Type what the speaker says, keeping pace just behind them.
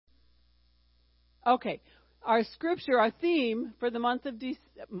Okay. Our scripture, our theme for the month of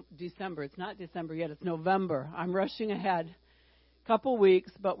December. It's not December yet. It's November. I'm rushing ahead. Couple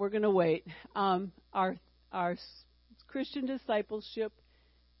weeks, but we're going to wait. Our Christian discipleship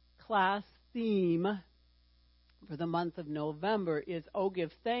class theme for the month of November is, "Oh,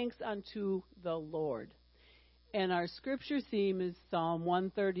 give thanks unto the Lord." And our scripture theme is Psalm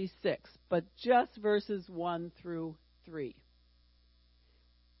 136, but just verses 1 through 3.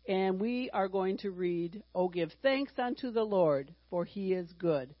 And we are going to read, "Oh, give thanks unto the Lord, for he is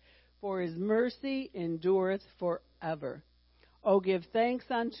good, for his mercy endureth forever. Oh, give thanks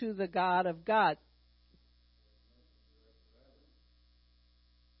unto the God of gods."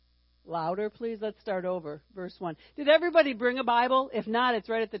 Louder, please. Let's start over. Verse 1. Did everybody bring a Bible? If not, it's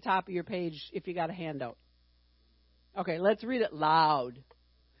right at the top of your page if you got a handout. Okay, let's read it loud.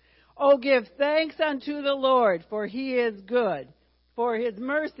 "Oh, give thanks unto the Lord, for he is good, for his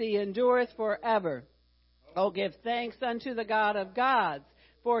mercy endureth forever. Oh, give thanks unto the God of gods,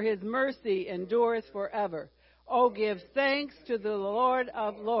 for his mercy endureth forever. Oh, give thanks to the Lord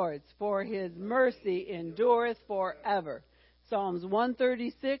of lords, for his mercy endureth forever." Psalms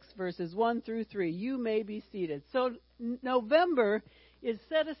 136, verses 1 through 3. You may be seated. So November is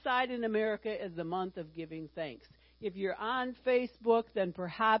set aside in America as the month of giving thanks. If you're on Facebook, then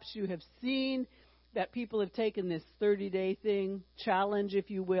perhaps you have seen that people have taken this 30-day thing, challenge, if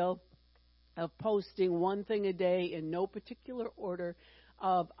you will, of posting one thing a day in no particular order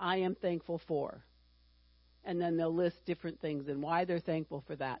of "I am thankful for." And then they'll list different things and why they're thankful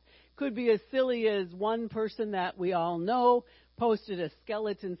for that. Could be as silly as one person that we all know posted a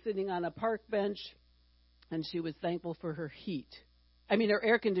skeleton sitting on a park bench, and she was thankful for her her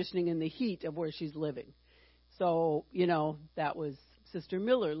air conditioning in the heat of where she's living. So, that was Sister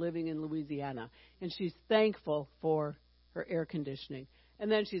Miller living in Louisiana, and she's thankful for her air conditioning.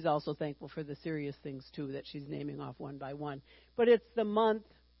 And then she's also thankful for the serious things, too, that she's naming off one by one. But it's the month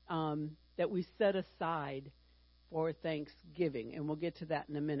that we set aside for Thanksgiving, and we'll get to that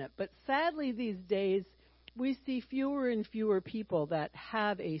in a minute. But sadly, these days, we see fewer and fewer people that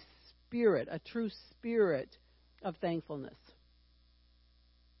have a true spirit of thankfulness.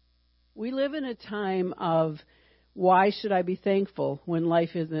 We live in a time of, why should I be thankful when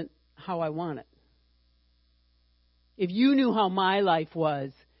life isn't how I want it? If you knew how my life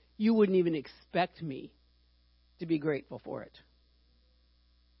was, you wouldn't even expect me to be grateful for it.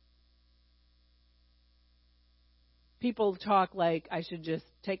 People talk like I should just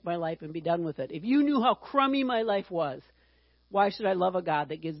take my life and be done with it. If you knew how crummy my life was, why should I love a God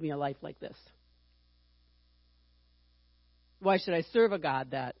that gives me a life like this? Why should I serve a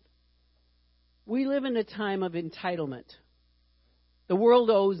God that... We live in a time of entitlement. The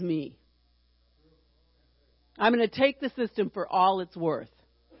world owes me. I'm going to take the system for all it's worth.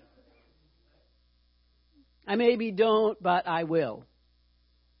 I maybe don't, but I will.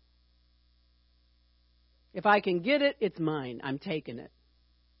 If I can get it, it's mine. I'm taking it.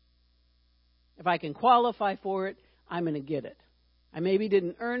 If I can qualify for it, I'm going to get it. I maybe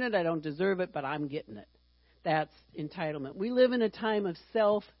didn't earn it, I don't deserve it, but I'm getting it. That's entitlement. We live in a time of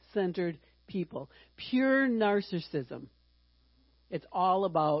self-centered people. Pure narcissism. It's all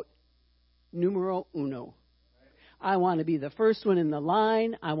about numero uno. I want to be the first one in the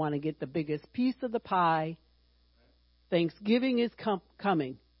line. I want to get the biggest piece of the pie. Thanksgiving is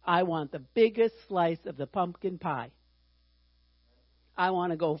coming. I want the biggest slice of the pumpkin pie. I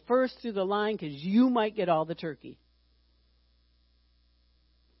want to go first through the line because you might get all the turkey.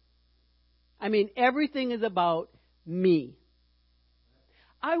 Everything is about me.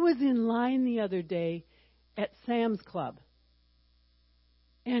 I was in line the other day at Sam's Club.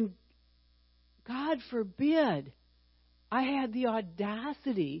 And God forbid I had the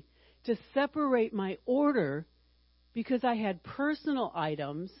audacity to separate my order because I had personal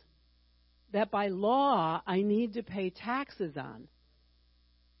items that by law I need to pay taxes on.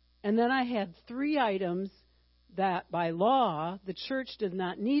 And then I had 3 items that by law the church does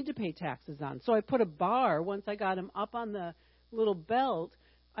not need to pay taxes on. So I put a bar, once I got them up on the little belt,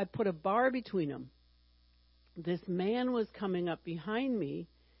 I put a bar between them. This man was coming up behind me,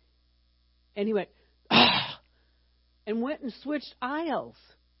 and he went, "Ah!" and went and switched aisles.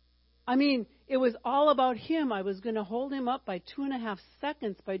 It was all about him. I was going to hold him up by 2.5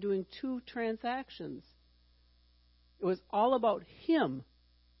 seconds by doing 2 transactions. It was all about him.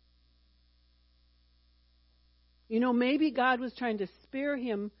 Maybe God was trying to spare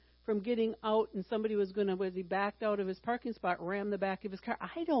him from getting out, and somebody was going to, as he backed out of his parking spot, ram the back of his car.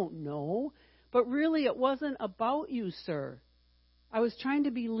 I don't know. But really, it wasn't about you, sir. I was trying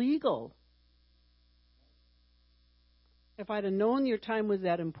to be legal. If I'd have known your time was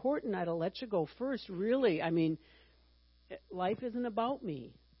that important, I'd have let you go first, really. I mean, life isn't about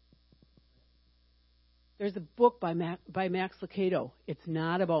me. There's a book by Max Lucado. It's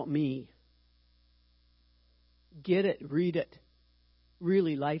not about me. Get it, read it.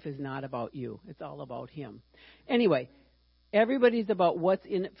 Really, life is not about you. It's all about him. Anyway, everybody's about what's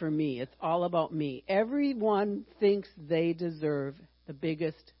in it for me. It's all about me. Everyone thinks they deserve the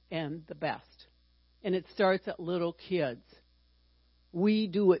biggest and the best. And it starts at little kids. We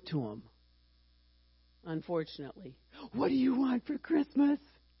do it to them, unfortunately. What do you want for Christmas?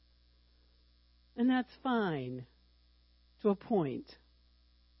 And that's fine, to a point.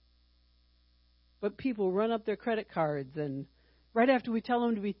 But people run up their credit cards, and right after we tell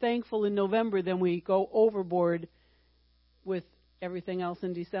them to be thankful in November, then we go overboard with everything else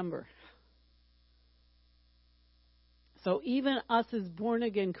in December. So even us as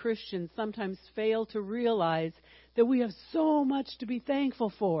born-again Christians sometimes fail to realize that we have so much to be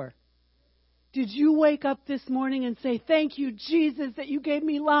thankful for. Did you wake up this morning and say, thank you, Jesus, that you gave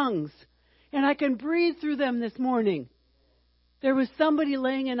me lungs, and I can breathe through them this morning? There was somebody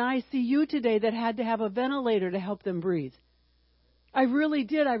laying in ICU today that had to have a ventilator to help them breathe. I really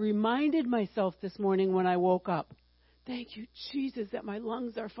did. I reminded myself this morning when I woke up, thank you, Jesus, that my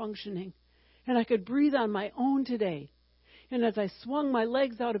lungs are functioning, and I could breathe on my own today. And as I swung my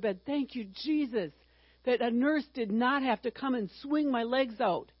legs out of bed, thank you, Jesus, that a nurse did not have to come and swing my legs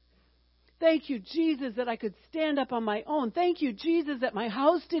out. Thank you, Jesus, that I could stand up on my own. Thank you, Jesus, that my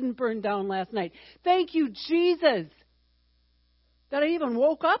house didn't burn down last night. Thank you, Jesus, that I even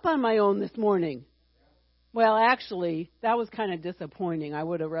woke up on my own this morning. Well, actually, that was kind of disappointing. I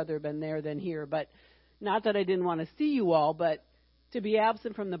would have rather been there than here. But not that I didn't want to see you all, but to be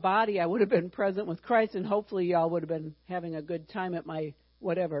absent from the body, I would have been present with Christ, and hopefully y'all would have been having a good time at my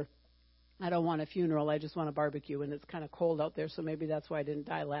whatever. I don't want a funeral. I just want a barbecue, and it's kind of cold out there, so maybe that's why I didn't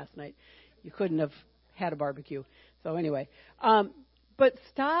die last night. You couldn't have had a barbecue. So anyway, but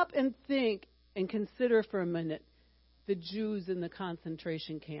stop and think and consider for a minute the Jews in the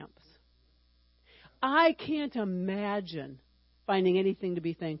concentration camps. I can't imagine finding anything to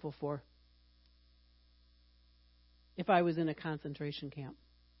be thankful for if I was in a concentration camp.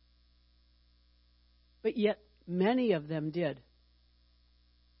 But yet, many of them did.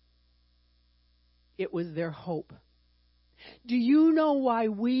 It was their hope. Do you know why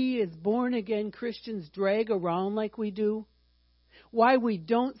we as born-again Christians drag around like we do? Why we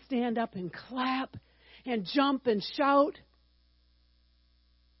don't stand up and clap and jump and shout?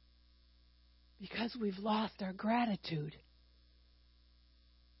 Because we've lost our gratitude.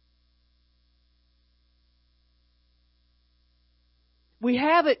 We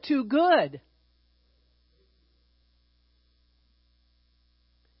have it too good.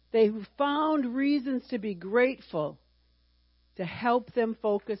 They found reasons to be grateful to help them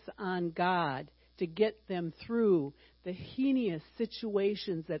focus on God, to get them through the heinous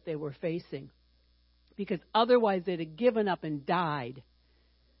situations that they were facing. Because otherwise they'd have given up and died.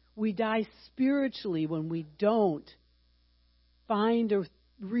 We die spiritually when we don't find a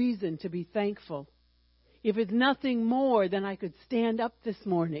reason to be thankful. If it's nothing more than I could stand up this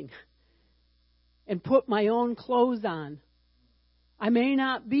morning and put my own clothes on. I may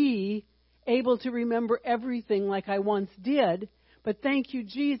not be able to remember everything like I once did, but thank you,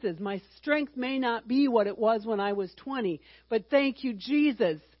 Jesus. My strength may not be what it was when I was 20, but thank you,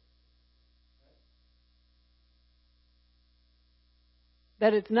 Jesus,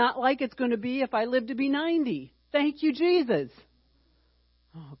 that it's not like it's going to be if I live to be 90. Thank you, Jesus.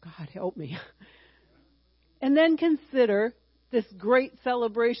 Oh, God, help me. And then consider this great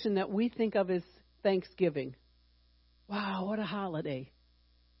celebration that we think of as Thanksgiving. Wow, what a holiday.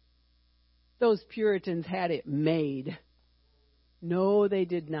 Those Puritans had it made. No, they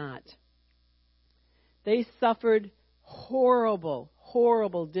did not. They suffered horrible,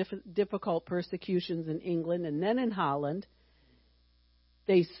 difficult persecutions in England and then in Holland.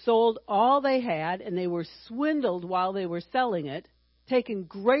 They sold all they had, and they were swindled while they were selling it, taken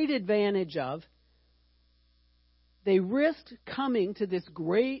great advantage of. They risked coming to this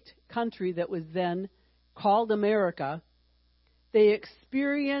great country that was then called America. They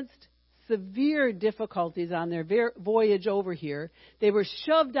experienced severe difficulties on their voyage over here. They were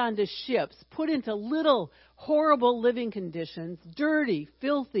shoved onto ships, put into little horrible living conditions, dirty,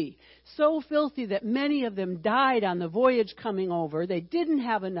 filthy, so filthy that many of them died on the voyage coming over. They didn't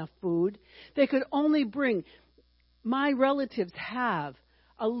have enough food. They could only bring, my relatives have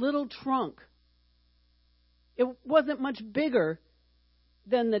a little trunk. It wasn't much bigger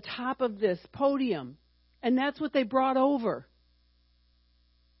than the top of this podium. And that's what they brought over.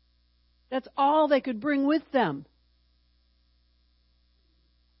 That's all they could bring with them.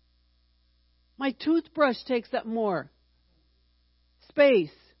 My toothbrush takes up more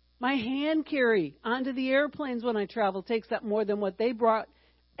space. My hand carry onto the airplanes when I travel takes up more than what they brought.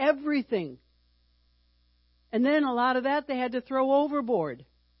 Everything. And then a lot of that they had to throw overboard.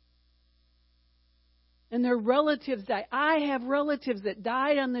 And their relatives died. I have relatives that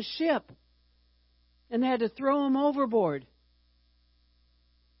died on the ship. And they had to throw them overboard.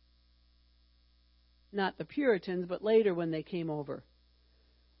 Not the Puritans, but later when they came over.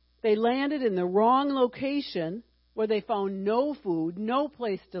 They landed in the wrong location where they found no food, no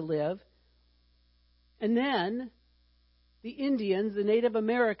place to live. And then the Indians, the Native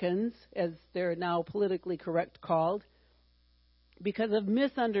Americans, as they're now politically correct called, because of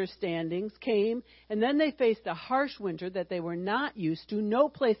misunderstandings, came, and then they faced a harsh winter that they were not used to, no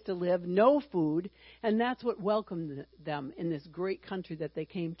place to live, no food, and that's what welcomed them in this great country that they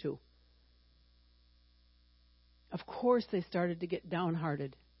came to. Of course, they started to get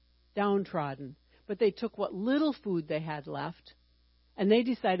downhearted, downtrodden, but they took what little food they had left, and they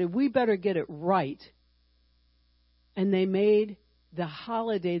decided, we better get it right. And they made the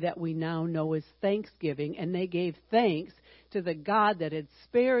holiday that we now know as Thanksgiving, and they gave thanks to the God that had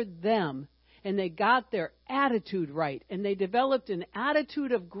spared them, and they got their attitude right, and they developed an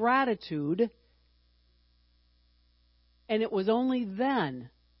attitude of gratitude, and it was only then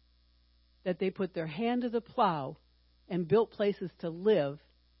that they put their hand to the plow and built places to live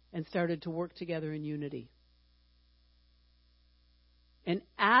and started to work together in unity. An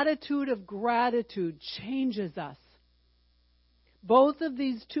attitude of gratitude changes us. Both of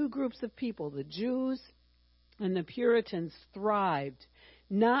these two groups of people, the Jews and the Puritans, thrived,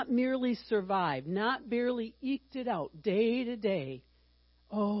 not merely survived, not barely eked it out day to day.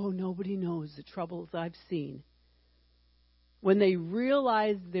 Oh, nobody knows the troubles I've seen. When they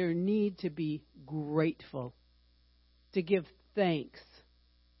realized their need to be grateful, to give thanks,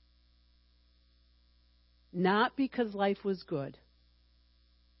 not because life was good,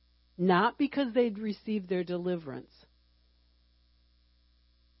 not because they'd received their deliverance.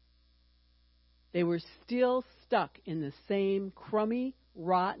 They were still stuck in the same crummy,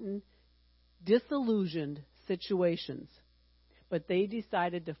 rotten, disillusioned situations. But they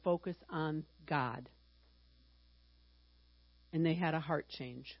decided to focus on God. And they had a heart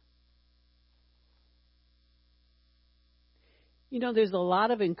change. You know, there's a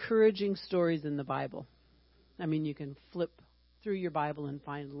lot of encouraging stories in the Bible. I mean, you can flip through your Bible and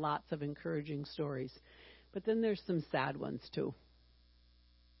find lots of encouraging stories. But then there's some sad ones too.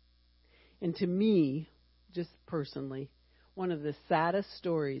 And to me, just personally, one of the saddest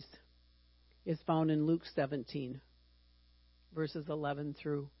stories is found in Luke 17, verses 11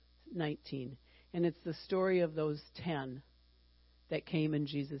 through 19. And it's the story of those 10 that came and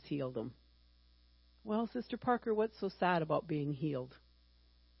Jesus healed them. Well, Sister Parker, what's so sad about being healed?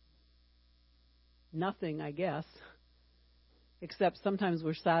 Nothing, I guess, except sometimes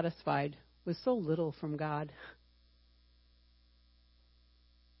we're satisfied with so little from God.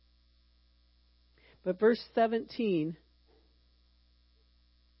 But verse 17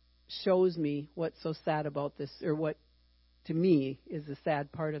 shows me what's so sad about this, or what to me is the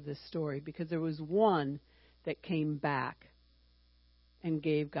sad part of this story, because there was one that came back and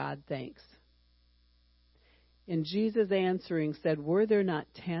gave God thanks. And Jesus answering said, "Were there not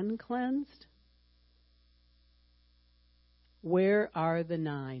 10 cleansed? Where are the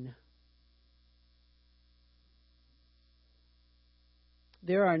 9?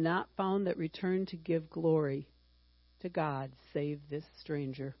 There are not found that return to give glory to God, save this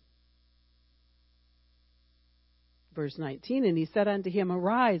stranger." Verse 19, and he said unto him,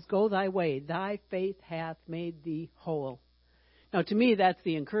 "Arise, go thy way, thy faith hath made thee whole." Now, to me, that's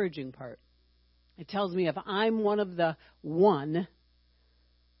the encouraging part. It tells me if I'm one of the one,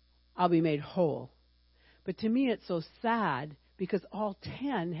 I'll be made whole. But to me, it's so sad because all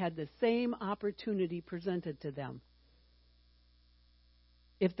 10 had the same opportunity presented to them.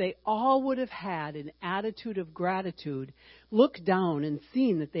 If they all would have had an attitude of gratitude, looked down and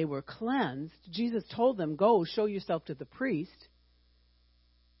seen that they were cleansed, Jesus told them, "Go, show yourself to the priest."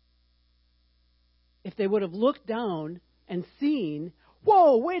 If they would have looked down and seen,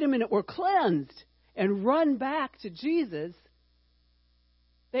 "Whoa, wait a minute, we're cleansed," and run back to Jesus,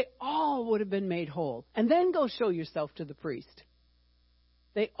 they all would have been made whole. And then go show yourself to the priest.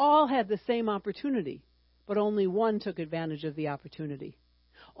 They all had the same opportunity, but only one took advantage of the opportunity.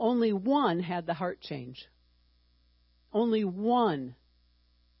 Only one had the heart change. Only one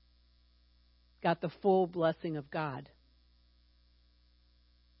got the full blessing of God.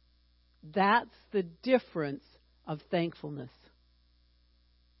 That's the difference of thankfulness.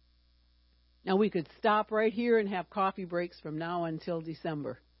 Now, we could stop right here and have coffee breaks from now until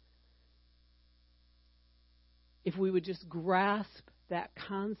December. if we would just grasp that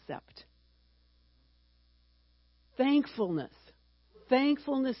concept. Thankfulness.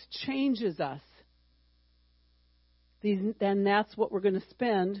 Thankfulness changes us. Then that's what we're going to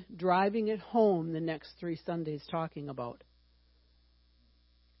spend driving it home the next 3 Sundays talking about.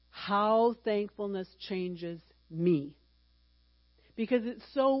 How thankfulness changes me. Because it's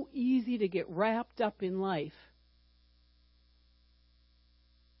so easy to get wrapped up in life.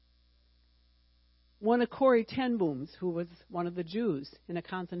 One of Corrie ten Boom's, who was one of the Jews in a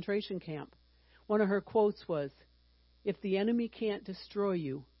concentration camp, one of her quotes was, "If the enemy can't destroy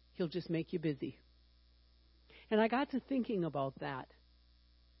you, he'll just make you busy." And I got to thinking about that.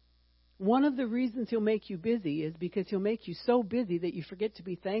 One of the reasons he'll make you busy is because he'll make you so busy that you forget to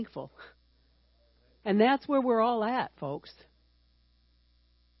be thankful. And that's where we're all at, folks.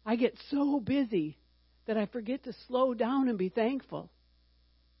 I get so busy that I forget to slow down and be thankful.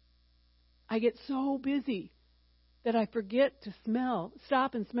 I get so busy that I forget to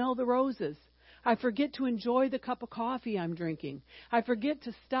stop and smell the roses. I forget to enjoy the cup of coffee I'm drinking. I forget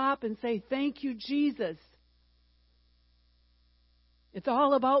to stop and say, "Thank you, Jesus." It's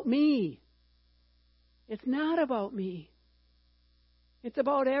all about me. It's not about me. It's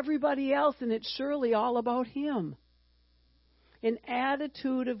about everybody else, and it's surely all about Him. An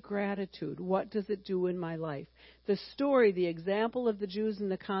attitude of gratitude. What does it do in my life? The story, the example of the Jews in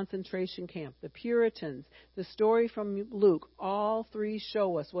the concentration camp, the Puritans, the story from Luke, all three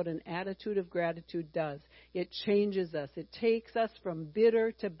show us what an attitude of gratitude does. It changes us. It takes us from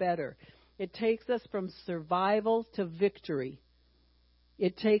bitter to better. It takes us from survival to victory.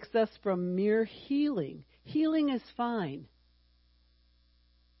 It takes us from mere healing. Healing is fine.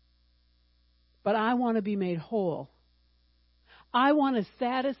 But I want to be made whole. I want a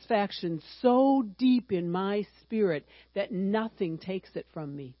satisfaction so deep in my spirit that nothing takes it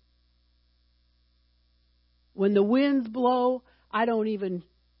from me. When the winds blow, I don't even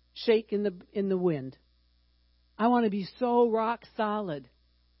shake in the wind. I want to be so rock solid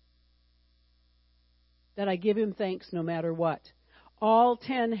that I give Him thanks no matter what. All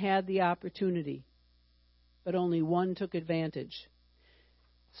 10 had the opportunity, but only one took advantage.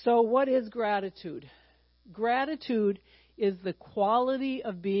 So what is gratitude? Gratitude is the quality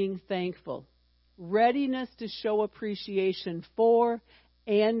of being thankful, readiness to show appreciation for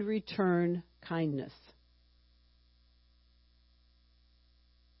and return kindness.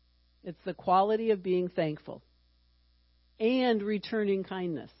 It's the quality of being thankful and returning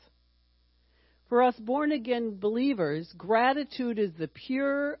kindness. For us born-again believers, gratitude is the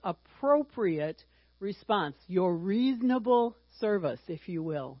pure, appropriate response, your reasonable service, if you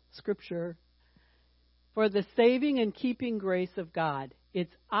will. Scripture. For the saving and keeping grace of God.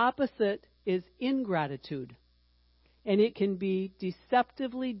 Its opposite is ingratitude. And it can be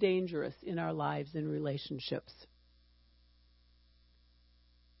deceptively dangerous in our lives and relationships.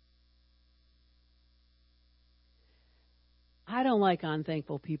 I don't like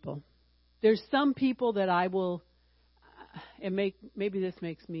unthankful people. There's some people that I will, maybe this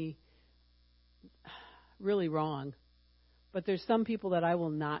makes me really wrong, but there's some people that I will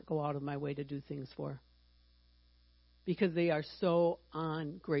not go out of my way to do things for because they are so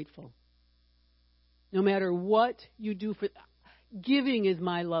ungrateful. No matter what you do for, giving is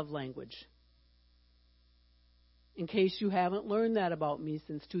my love language. In case you haven't learned that about me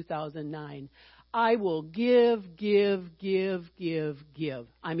since 2009. I will give.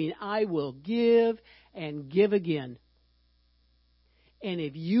 I mean, I will give and give again. And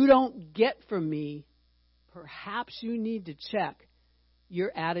if you don't get from me, perhaps you need to check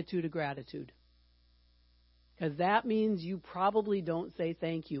your attitude of gratitude. Because that means you probably don't say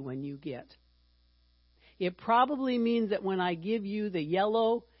thank you when you get. It probably means that when I give you the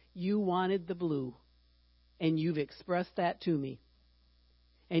yellow, you wanted the blue. And you've expressed that to me.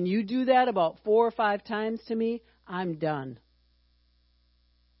 And you do that about 4 or 5 times to me, I'm done.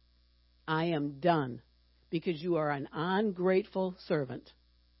 I am done. Because you are an ungrateful servant.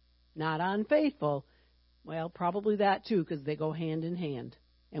 Not unfaithful. Well, probably that too, because they go hand in hand.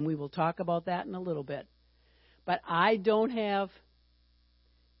 And we will talk about that in a little bit. But I don't have...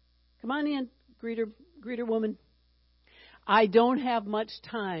 Come on in, greeter woman. I don't have much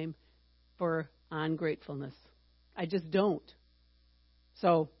time for ungratefulness. I just don't.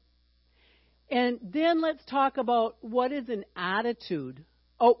 So, and then let's talk about what is an attitude.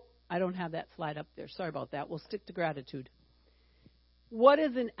 Oh, I don't have that slide up there. Sorry about that. We'll stick to gratitude. What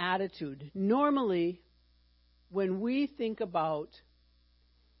is an attitude? Normally, when we think about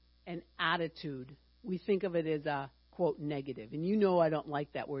an attitude, we think of it as a, quote, negative. And you know I don't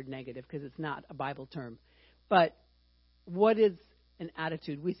like that word negative because it's not a Bible term. But what is an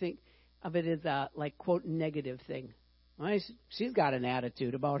attitude? We think of it as a, like, quote, negative thing. Well, she's got an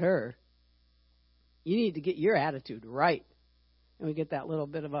attitude about her. You need to get your attitude right. And we get that little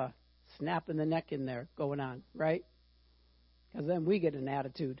bit of a snap in the neck in there going on, right? Because then we get an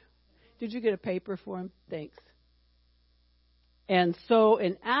attitude. Did you get a paper for him? Thanks. And so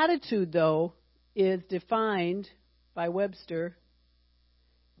an attitude, though, is defined by Webster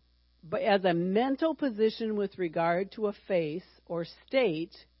but as a mental position with regard to a face or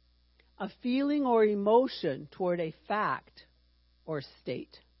state, a feeling or emotion toward a fact or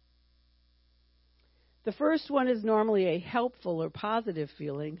state. The first one is normally a helpful or positive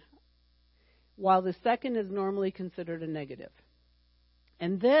feeling, while the second is normally considered a negative.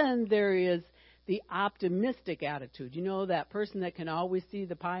 And then there is the optimistic attitude. You know, that person that can always see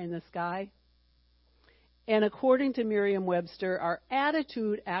the pie in the sky? And according to Merriam-Webster, our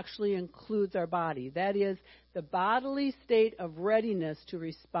attitude actually includes our body. That is, the bodily state of readiness to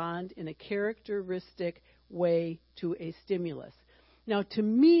respond in a characteristic way to a stimulus. Now, to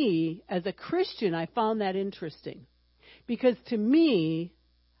me, as a Christian, I found that interesting. Because to me,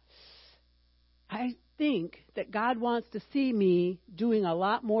 I think that God wants to see me doing a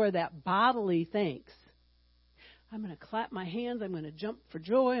lot more of that bodily thanks. I'm going to clap my hands. I'm going to jump for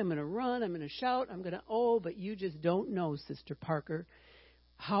joy. I'm going to run. I'm going to shout. I'm going to, but you just don't know, Sister Parker,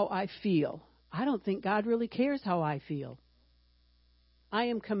 how I feel. I don't think God really cares how I feel. I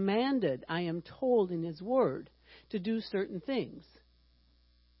am commanded, I am told in His Word to do certain things.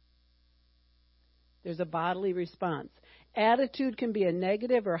 There's a bodily response. Attitude can be a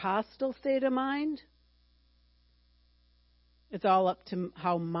negative or hostile state of mind. It's all up to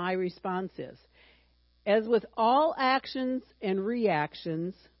how my response is. As with all actions and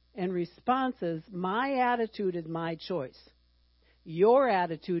reactions and responses, my attitude is my choice. Your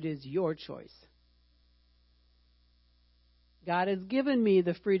attitude is your choice. God has given me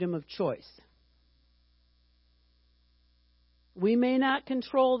the freedom of choice. We may not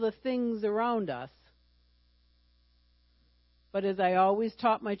control the things around us, but as I always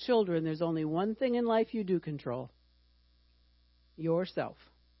taught my children, there's only one thing in life you do control: yourself.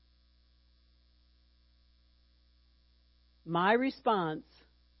 My response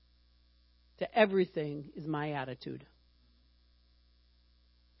to everything is my attitude.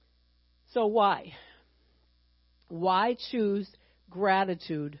 So why? Why choose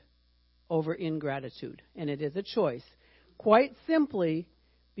gratitude over ingratitude? And it is a choice. Quite simply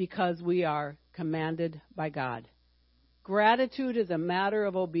because we are commanded by God. Gratitude is a matter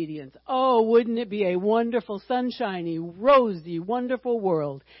of obedience. Oh, wouldn't it be a wonderful, sunshiny, rosy, wonderful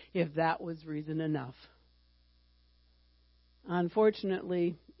world if that was reason enough?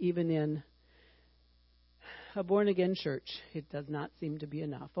 Unfortunately, even in a born-again church, it does not seem to be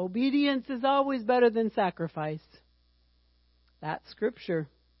enough. Obedience is always better than sacrifice. That's Scripture.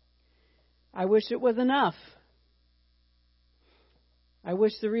 I wish it was enough. I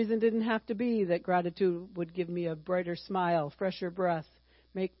wish the reason didn't have to be that gratitude would give me a brighter smile, fresher breath,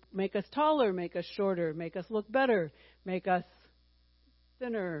 make us taller, make us shorter, make us look better, make us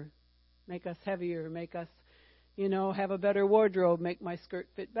thinner, make us heavier, make us have a better wardrobe, make my skirt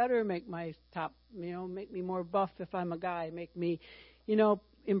fit better, make my top, make me more buff if I'm a guy, make me,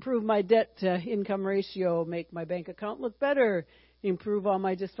 improve my debt to income ratio, make my bank account look better, improve all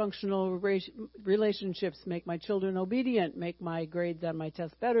my dysfunctional relationships, make my children obedient, make my grades on my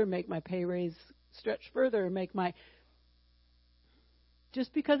test better, make my pay raise stretch further,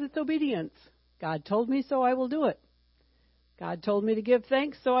 just because it's obedience. God told me, so I will do it. God told me to give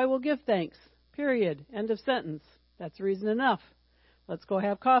thanks, so I will give thanks. Period. End of sentence. That's reason enough. Let's go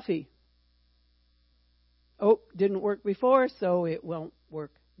have coffee. Oh, didn't work before, so it won't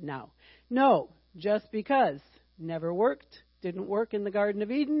work now. No, just because. Never worked. Didn't work in the Garden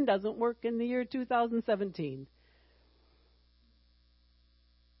of Eden. Doesn't work in the year 2017.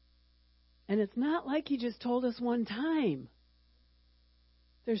 And it's not like He just told us one time.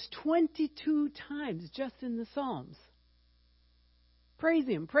 There's 22 times just in the Psalms. Praise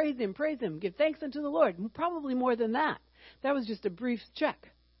Him, praise Him, praise Him. Give thanks unto the Lord. Probably more than that. That was just a brief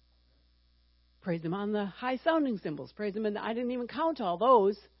check. Praise Him on the high sounding cymbals. Praise Him, and I didn't even count all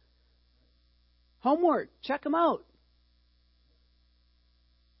those. Homework. Check them out.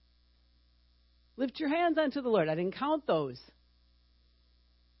 Lift your hands unto the Lord. I didn't count those.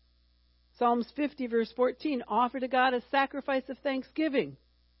 Psalms 50, verse 14. Offer to God a sacrifice of thanksgiving.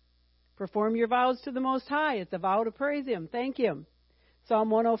 Perform your vows to the Most High. It's a vow to praise Him. Thank Him.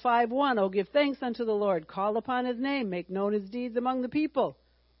 Psalm 105:1. Oh, give thanks unto the Lord. Call upon His name. Make known His deeds among the people.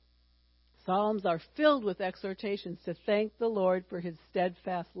 Psalms are filled with exhortations to thank the Lord for His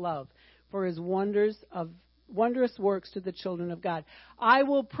steadfast love, for His wonders of wondrous works to the children of God. I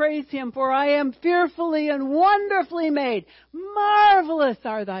will praise him, for I am fearfully and wonderfully made. Marvelous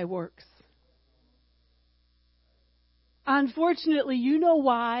are thy works. Unfortunately, you know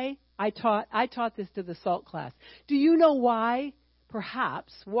why I taught this to the SALT class. Do you know why,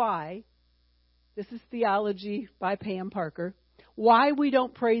 perhaps, why, this is theology by Pam Parker, why we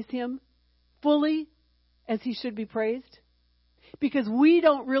don't praise him fully as he should be praised? Because we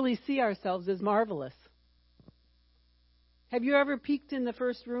don't really see ourselves as marvelous. Have you ever peeked in the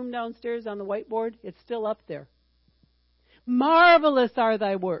first room downstairs on the whiteboard? It's still up there. Marvelous are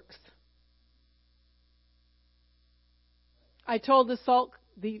thy works. I told the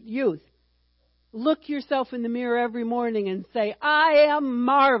youth, look yourself in the mirror every morning and say, I am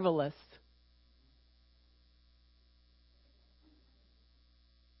marvelous.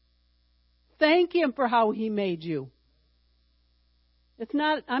 Thank him for how he made you.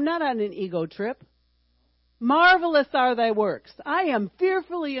 I'm not on an ego trip. Marvelous are thy works. I am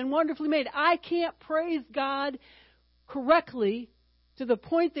fearfully and wonderfully made. I can't praise God correctly to the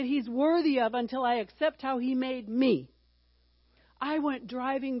point that he's worthy of until I accept how he made me. I went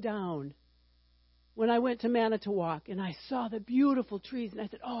driving down when I went to Manitowoc, and I saw the beautiful trees, and I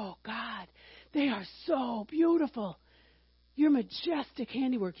said, oh, God, they are so beautiful. Your majestic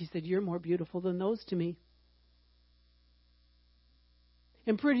handiwork. He said, you're more beautiful than those to me.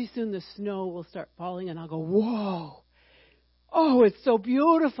 And pretty soon the snow will start falling, and I'll go, whoa. Oh, it's so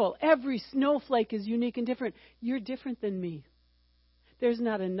beautiful. Every snowflake is unique and different. You're different than me. There's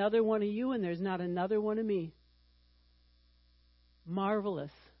not another one of you, and there's not another one of me.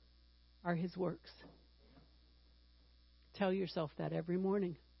 Marvelous are his works. Tell yourself that every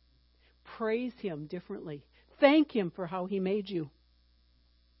morning. Praise him differently. Thank him for how he made you.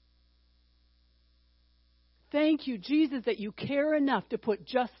 Thank you, Jesus, that you care enough to put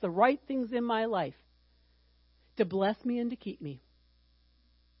just the right things in my life to bless me and to keep me.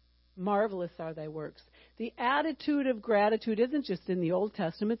 Marvelous are thy works. The attitude of gratitude isn't just in the Old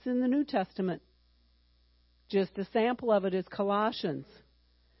Testament, it's in the New Testament. Just a sample of it is Colossians.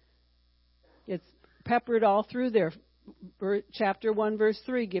 It's peppered all through there. Chapter 1, verse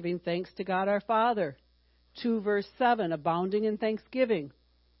 3, giving thanks to God our Father. 2, verse 7, abounding in thanksgiving.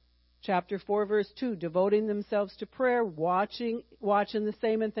 Chapter 4, verse 2, devoting themselves to prayer, watching the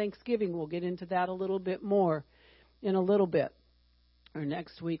same in thanksgiving. We'll get into that a little bit more in a little bit, or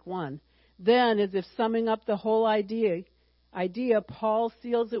next week 1. Then, as if summing up the whole idea, Paul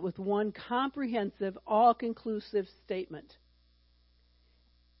seals it with one comprehensive, all-conclusive statement.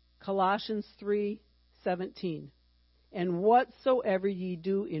 Colossians 3:17. And whatsoever ye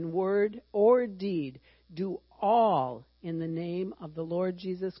do in word or deed, do all in the name of the Lord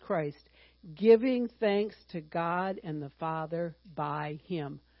Jesus Christ, giving thanks to God and the Father by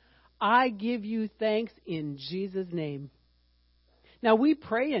him. I give you thanks in Jesus' name. Now, we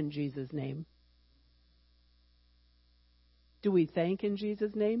pray in Jesus' name. Do we thank in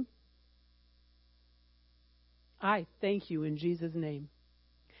Jesus' name? I thank you in Jesus' name.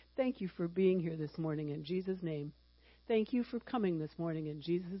 Thank you for being here this morning in Jesus' name. Thank you for coming this morning in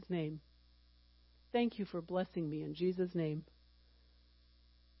Jesus' name. Thank you for blessing me in Jesus' name.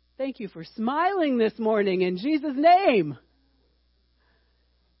 Thank you for smiling this morning in Jesus' name.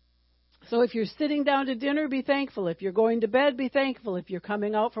 So if you're sitting down to dinner, be thankful. If you're going to bed, be thankful. If you're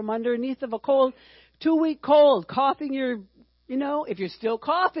coming out from underneath of a cold, 2-week cold, coughing if you're still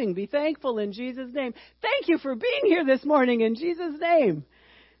coughing, be thankful in Jesus' name. Thank you for being here this morning in Jesus' name.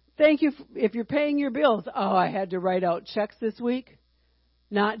 Thank you if you're paying your bills. Oh, I had to write out checks this week.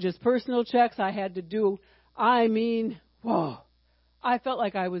 Not just personal checks. I had to do, whoa. I felt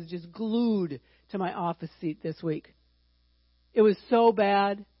like I was just glued to my office seat this week. It was so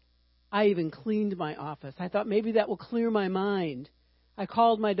bad, I even cleaned my office. I thought maybe that will clear my mind. I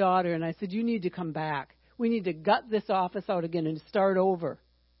called my daughter and I said, you need to come back. We need to gut this office out again and start over.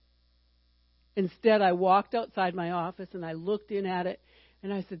 Instead, I walked outside my office and I looked in at it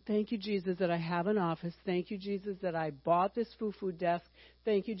and I said, thank you, Jesus, that I have an office. Thank you, Jesus, that I bought this foo-foo desk.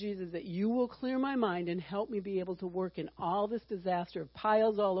 Thank you, Jesus, that you will clear my mind and help me be able to work in all this disaster of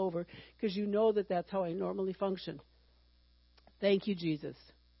piles all over, because you know that that's how I normally function. Thank you, Jesus,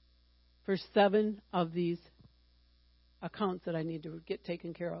 for 7 of these accounts that I need to get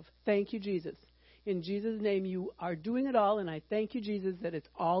taken care of. Thank you, Jesus. In Jesus' name, you are doing it all, and I thank you, Jesus, that it's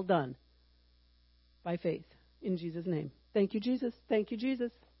all done by faith. In Jesus' name. Thank you, Jesus. Thank you,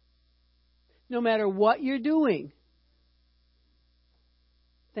 Jesus. No matter what you're doing,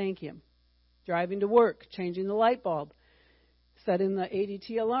 thank him. Driving to work, changing the light bulb, setting the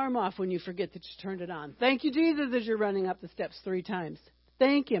ADT alarm off when you forget that you turned it on. Thank you, Jesus, as you're running up the steps 3 times.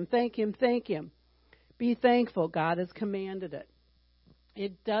 Thank him, thank him, thank him. Be thankful. God has commanded it.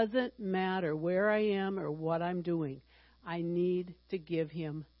 It doesn't matter where I am or what I'm doing. I need to give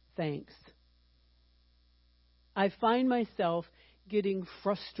Him thanks. I find myself getting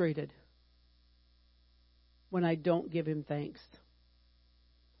frustrated when I don't give Him thanks.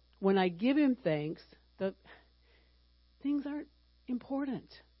 When I give Him thanks, the things aren't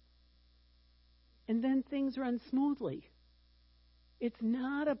important. And then things run smoothly. It's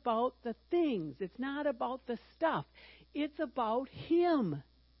not about the things. It's not about the stuff. It's about Him.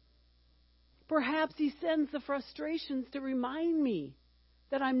 Perhaps He sends the frustrations to remind me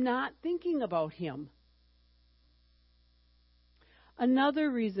that I'm not thinking about Him.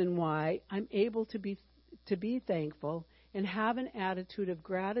 Another reason why I'm able to be thankful and have an attitude of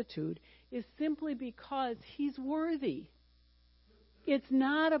gratitude is simply because He's worthy. It's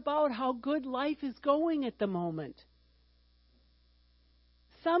not about how good life is going at the moment.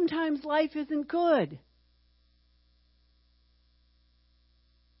 Sometimes life isn't good.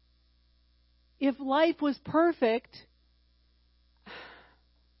 If life was perfect,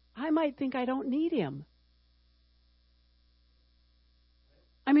 I might think I don't need Him.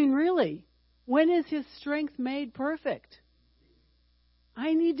 I mean, really, when is His strength made perfect?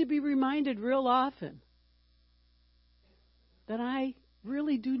 I need to be reminded real often that I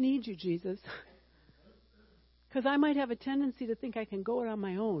really do need You, Jesus. Because I might have a tendency to think I can go it on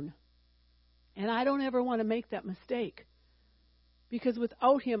my own. And I don't ever want to make that mistake. Because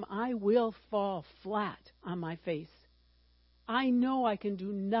without Him, I will fall flat on my face. I know I can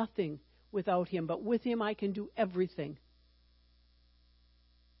do nothing without Him, but with Him I can do everything.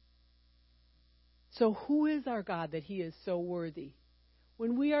 So who is our God that He is so worthy?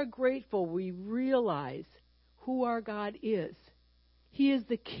 When we are grateful, we realize who our God is. He is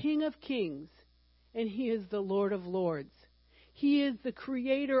the King of Kings, and He is the Lord of Lords. He is the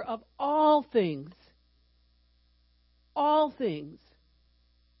creator of all things. All things.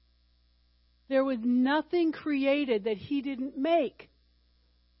 There was nothing created that He didn't make.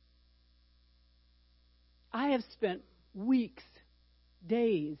 I have spent weeks,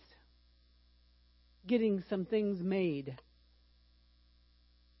 days, getting some things made.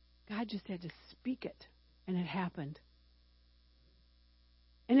 God just had to speak it, and it happened.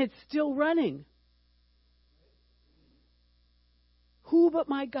 And it's still running. Who but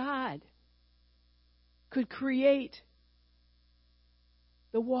my God could create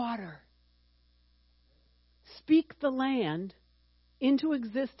the water, speak the land into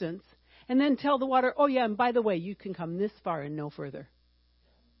existence, and then tell the water, oh yeah, and by the way, you can come this far and no further.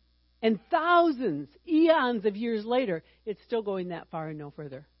 And thousands, eons of years later, it's still going that far and no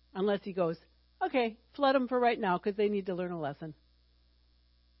further. Unless He goes, okay, flood them for right now because they need to learn a lesson.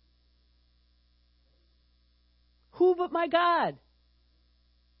 Who but my God?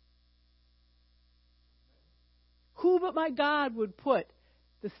 Who but my God would put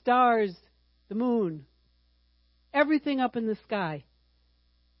the stars, the moon, everything up in the sky?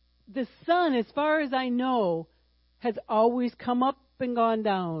 The sun, as far as I know, has always come up and gone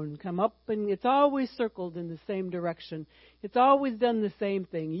down, come up, and it's always circled in the same direction. It's always done the same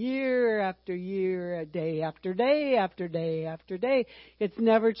thing, year after year, day after day after day after day. It's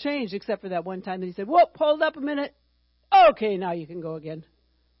never changed, except for that one time that He said, whoop, hold up a minute. Okay, now you can go again.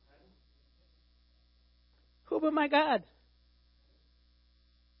 Who but my God?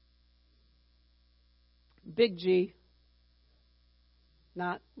 Big G,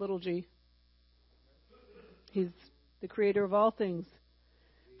 not little g. He's the creator of all things.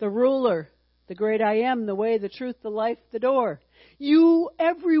 The ruler, the great I am, the way, the truth, the life, the door. You,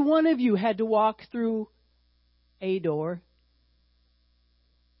 every one of you, had to walk through a door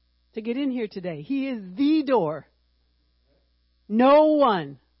to get in here today. He is the door. No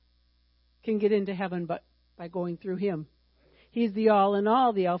one can get into heaven but by going through Him. He's the all in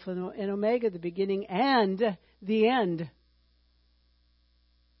all, the Alpha and Omega, the beginning and the end.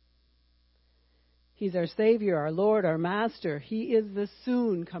 He's our Savior, our Lord, our Master. He is the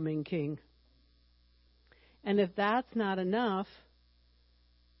soon coming King. And if that's not enough,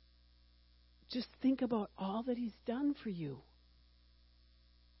 just think about all that He's done for you.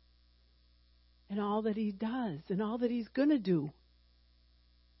 And all that He does, and all that He's going to do.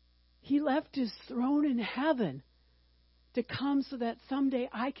 He left His throne in heaven to come so that someday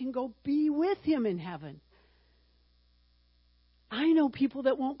I can go be with Him in heaven. I know people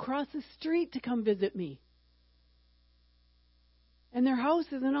that won't cross the street to come visit me. And their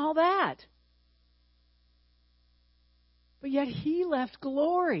houses and all that. But yet He left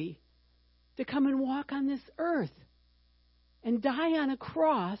glory to come and walk on this earth and die on a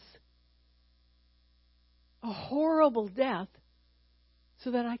cross, a horrible death, so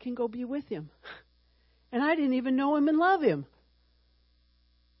that I can go be with Him. And I didn't even know him and love him.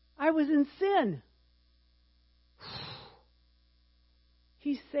 I was in sin.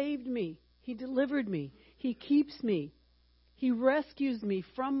 He saved me. He delivered me. He keeps me. He rescues me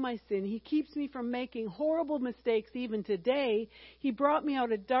from my sin. He keeps me from making horrible mistakes even today. He brought me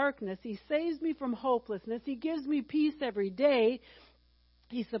out of darkness. He saves me from hopelessness. He gives me peace every day.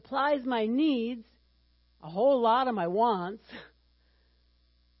 He supplies my needs, a whole lot of my wants.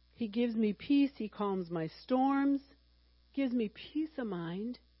 He gives me peace. He calms my storms, gives me peace of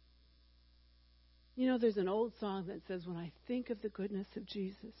mind. You know, there's an old song that says, when I think of the goodness of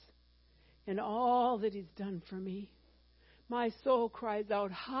Jesus and all that He's done for me, my soul cries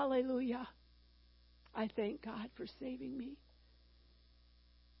out, hallelujah. I thank God for saving me.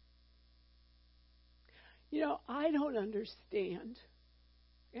 You know, I don't understand.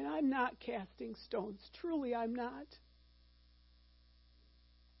 And I'm not casting stones. Truly, I'm not.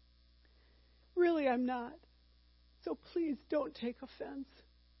 Really, I'm not. So please don't take offense.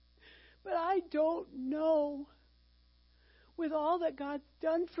 But I don't know. With all that God's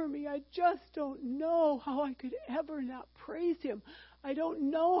done for me, I just don't know how I could ever not praise Him. I don't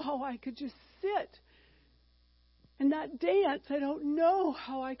know how I could just sit and not dance. I don't know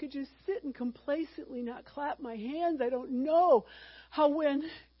how I could just sit and complacently not clap my hands. I don't know how when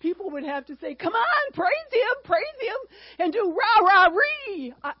people would have to say, come on, praise Him, and do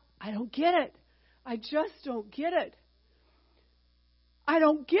rah-rah-ree. I don't get it. I just don't get it. I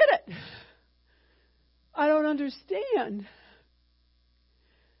don't get it. I don't understand.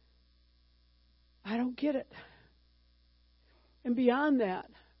 I don't get it. And beyond that,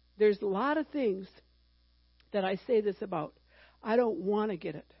 there's a lot of things that I say this about. I don't want to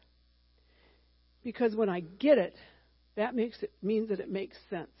get it. Because when I get it, that means that it makes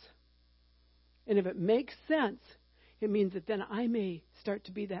sense. And if it makes sense, it means that then I may start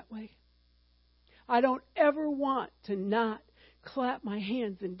to be that way. I don't ever want to not clap my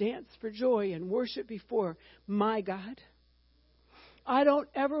hands and dance for joy and worship before my God. I don't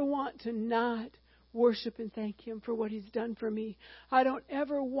ever want to not worship and thank Him for what He's done for me. I don't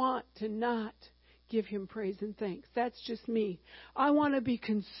ever want to not give Him praise and thanks. That's just me. I want to be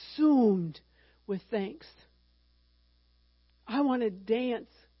consumed with thanks. I want to dance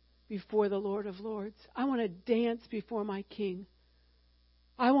before the Lord of Lords. I want to dance before my King.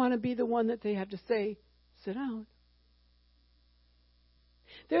 I want to be the one that they have to say, sit down.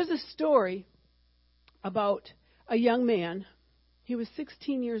 There's a story about a young man. He was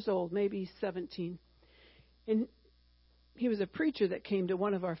 16 years old, maybe 17. And he was a preacher that came to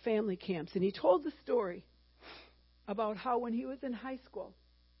one of our family camps. And he told the story about how when he was in high school,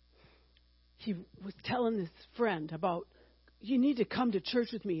 he was telling this friend about, you need to come to church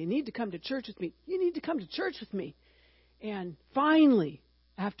with me. You need to come to church with me. You need to come to church with me. And finally,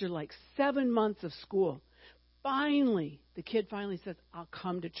 after like 7 months of school, the kid finally says, I'll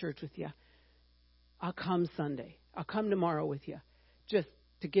come to church with you. I'll come Sunday. I'll come tomorrow with you, just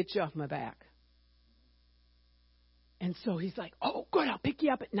to get you off my back. And so he's like, oh, good, I'll pick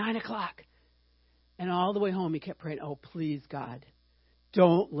you up at 9 o'clock. And all the way home, he kept praying, oh, please, God,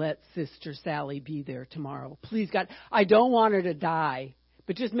 don't let Sister Sally be there tomorrow. Please, God, I don't want her to die,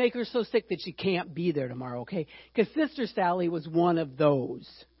 but just make her so sick that she can't be there tomorrow, okay? Because Sister Sally was one of those.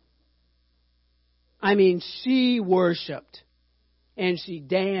 I mean, she worshiped and she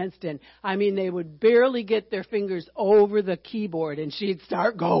danced, and I mean, they would barely get their fingers over the keyboard and she'd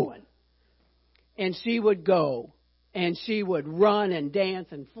start going. And she would go and she would run and dance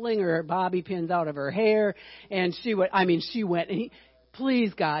and fling her bobby pins out of her hair. And she went, and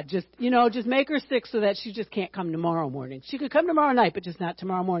please, God, just make her sick so that she just can't come tomorrow morning. She could come tomorrow night, but just not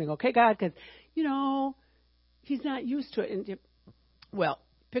tomorrow morning. Okay, God? Because, he's not used to it. And,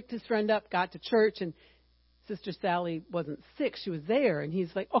 picked his friend up, got to church, and Sister Sally wasn't sick. She was there. And he's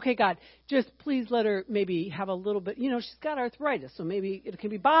like, okay, God, just please let her maybe have a little bit. She's got arthritis, so maybe it can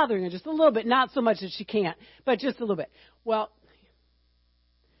be bothering her just a little bit. Not so much that she can't, but just a little bit. Well,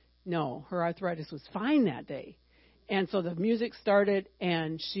 no, her arthritis was fine that day. And so the music started,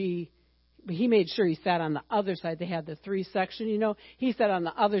 and he made sure he sat on the other side. They had the 3 section, He sat on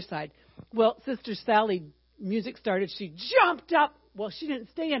the other side. Well, Sister Sally, music started. She jumped up. Well, she didn't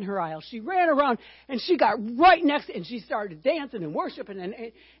stay in her aisle. She ran around, and she got right next, and she started dancing and worshiping.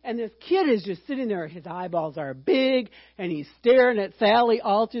 And this kid is just sitting there. His eyeballs are big, and he's staring at Sally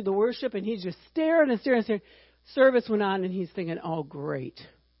all through the worship, and he's just staring and staring and staring. Service went on, and he's thinking, oh, great.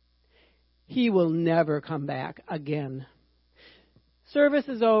 He will never come back again. Service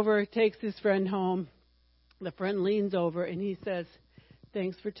is over, takes his friend home. The friend leans over, and he says,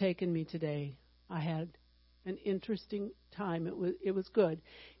 thanks for taking me today. I had an interesting time. It was good.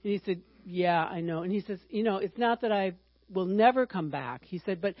 And he said, yeah, I know. And he says, it's not that I will never come back. He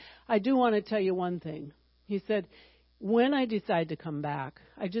said, but I do want to tell you one thing. He said, when I decide to come back,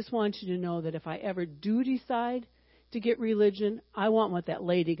 I just want you to know that if I ever do decide to get religion, I want what that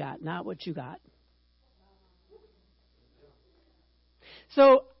lady got, not what you got.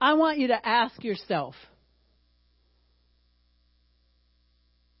 So I want you to ask yourself,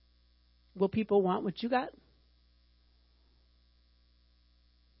 will people want what you got?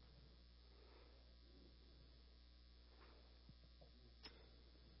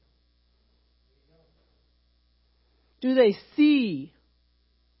 Do they see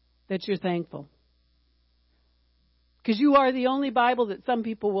that you're thankful? Because you are the only Bible that some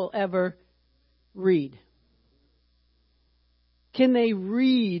people will ever read. Can they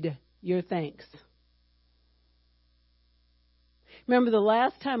read your thanks? Remember, the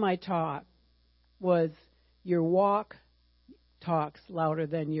last time I taught was your walk talks louder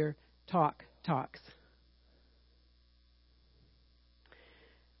than your talk talks.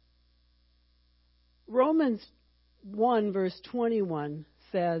 Romans 1 verse 21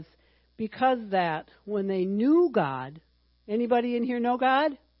 says, because that when they knew God, anybody in here know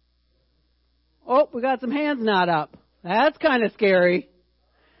God? Oh, we got some hands not up. That's kind of scary.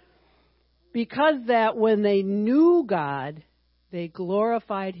 Because that when they knew God, they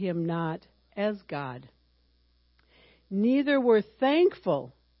glorified him not as God. Neither were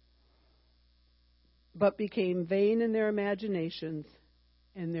thankful, but became vain in their imaginations,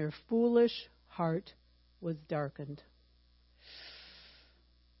 and their foolish heart was darkened.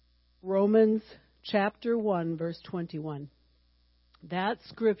 Romans chapter 1, verse 21. That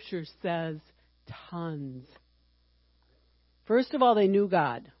scripture says tons. First of all, they knew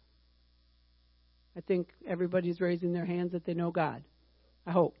God. I think everybody's raising their hands that they know God.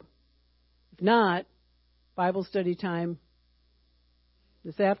 I hope. If not, Bible study time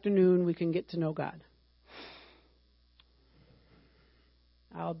this afternoon, we can get to know God.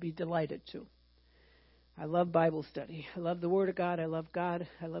 I'll be delighted to. I love Bible study. I love the Word of God. I love God.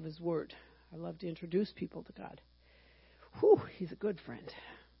 I love His Word. I love to introduce people to God. Whew, He's a good friend.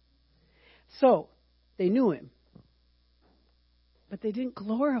 So, they knew Him, but they didn't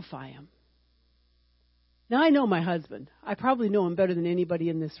glorify Him. Now, I know my husband. I probably know him better than anybody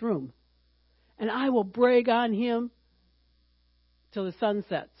in this room. And I will brag on him till the sun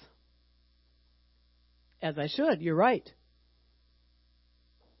sets. As I should. You're right.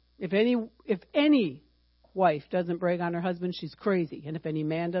 If any wife doesn't brag on her husband, she's crazy. And if any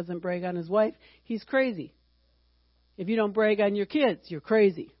man doesn't brag on his wife, he's crazy. If you don't brag on your kids, you're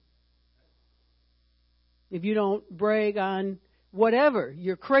crazy. If you don't brag on whatever,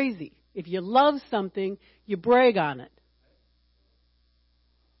 you're crazy. If you love something, you brag on it.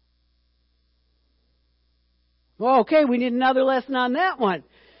 Well, okay, we need another lesson on that one.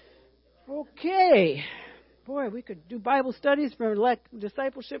 Okay. Boy, we could do Bible studies from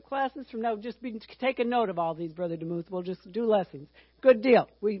discipleship classes from now. Just take a note of all these, Brother DeMuth. We'll just do lessons. Good deal.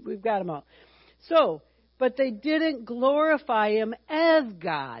 We've got them all. So, but they didn't glorify Him as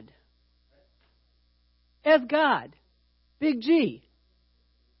God. As God. Big G.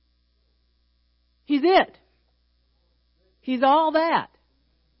 He's it. He's all that.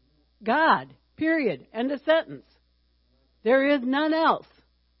 God. Period. End of sentence. There is none else.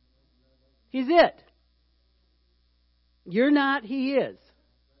 He's it. You're not, He is.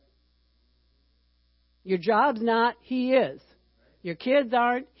 Your job's not, He is. Your kids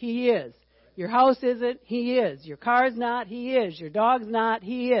aren't, He is. Your house isn't, He is. Your car's not, He is. Your dog's not,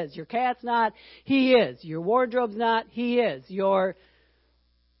 He is. Your cat's not, He is. Your wardrobe's not, He is. Your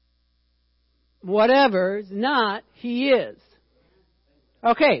whatever's not, He is.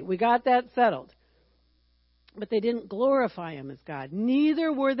 Okay, we got that settled. But they didn't glorify Him as God.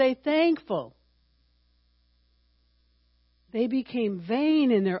 Neither were they thankful. They became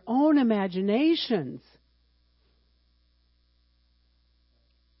vain in their own imaginations.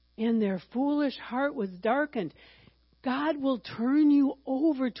 And their foolish heart was darkened. God will turn you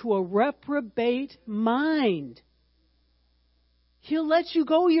over to a reprobate mind. He'll let you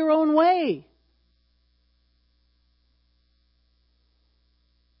go your own way.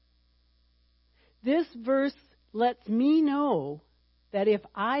 This verse lets me know that if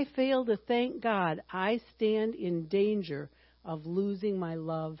I fail to thank God, I stand in danger of losing my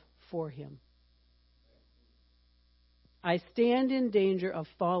love for Him. I stand in danger of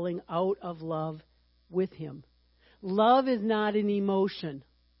falling out of love with Him. Love is not an emotion.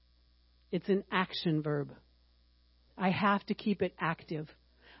 It's an action verb. I have to keep it active.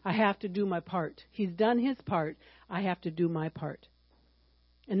 I have to do my part. He's done His part. I have to do my part.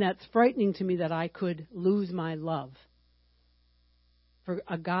 And that's frightening to me that I could lose my love for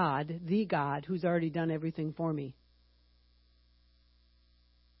a God, the God, who's already done everything for me.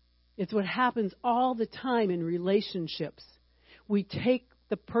 It's what happens all the time in relationships. We take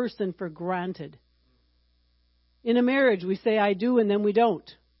the person for granted. In a marriage, we say, I do, and then we don't.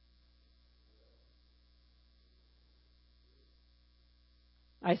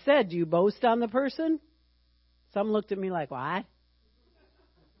 I said, do you boast on the person? Some looked at me like, what?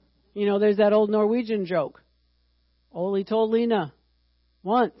 You know, there's that old Norwegian joke. Ole told Lena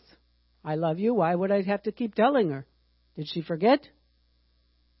once, I love you. Why would I have to keep telling her? Did she forget?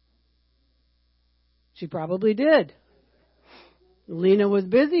 She probably did. Lena was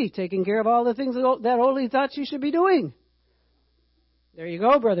busy taking care of all the things that Ole thought she should be doing. There you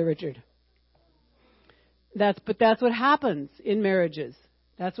go, Brother Richard. But that's what happens in marriages.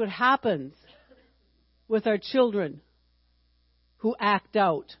 That's what happens with our children who act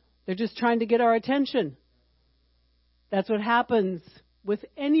out. They're just trying to get our attention. That's what happens with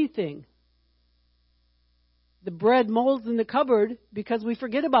anything. The bread molds in the cupboard because we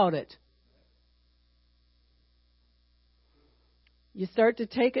forget about it. You start to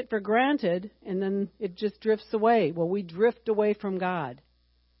take it for granted, and then it just drifts away. Well, we drift away from God.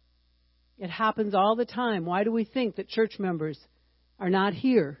 It happens all the time. Why do we think that church members are not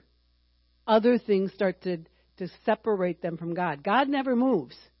here? Other things start to separate them from God. God never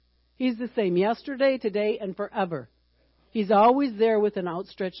moves. He's the same yesterday, today, and forever. He's always there with an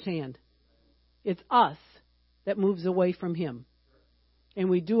outstretched hand. It's us that moves away from Him. And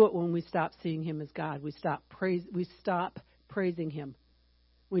we do it when we stop seeing Him as God. We stop praising Him.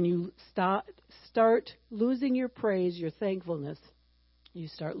 When you start losing your praise, your thankfulness, you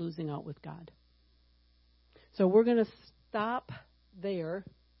start losing out with God. So we're going to stop there,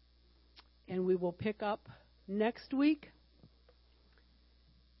 and we will pick up next week